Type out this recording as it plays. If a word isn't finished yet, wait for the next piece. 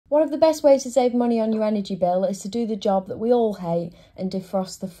One of the best ways to save money on your energy bill is to do the job that we all hate and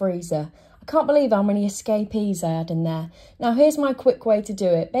defrost the freezer. I can't believe how many escapees I had in there. Now here's my quick way to do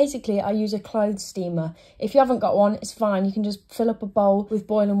it. Basically I use a clothes steamer. If you haven't got one, it's fine. You can just fill up a bowl with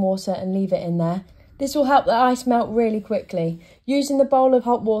boiling water and leave it in there. This will help the ice melt really quickly. Using the bowl of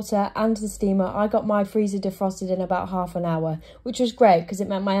hot water and the steamer, I got my freezer defrosted in about half an hour, which was great because it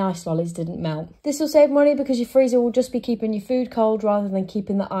meant my ice lollies didn't melt. This will save money because your freezer will just be keeping your food cold rather than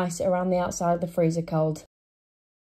keeping the ice around the outside of the freezer cold.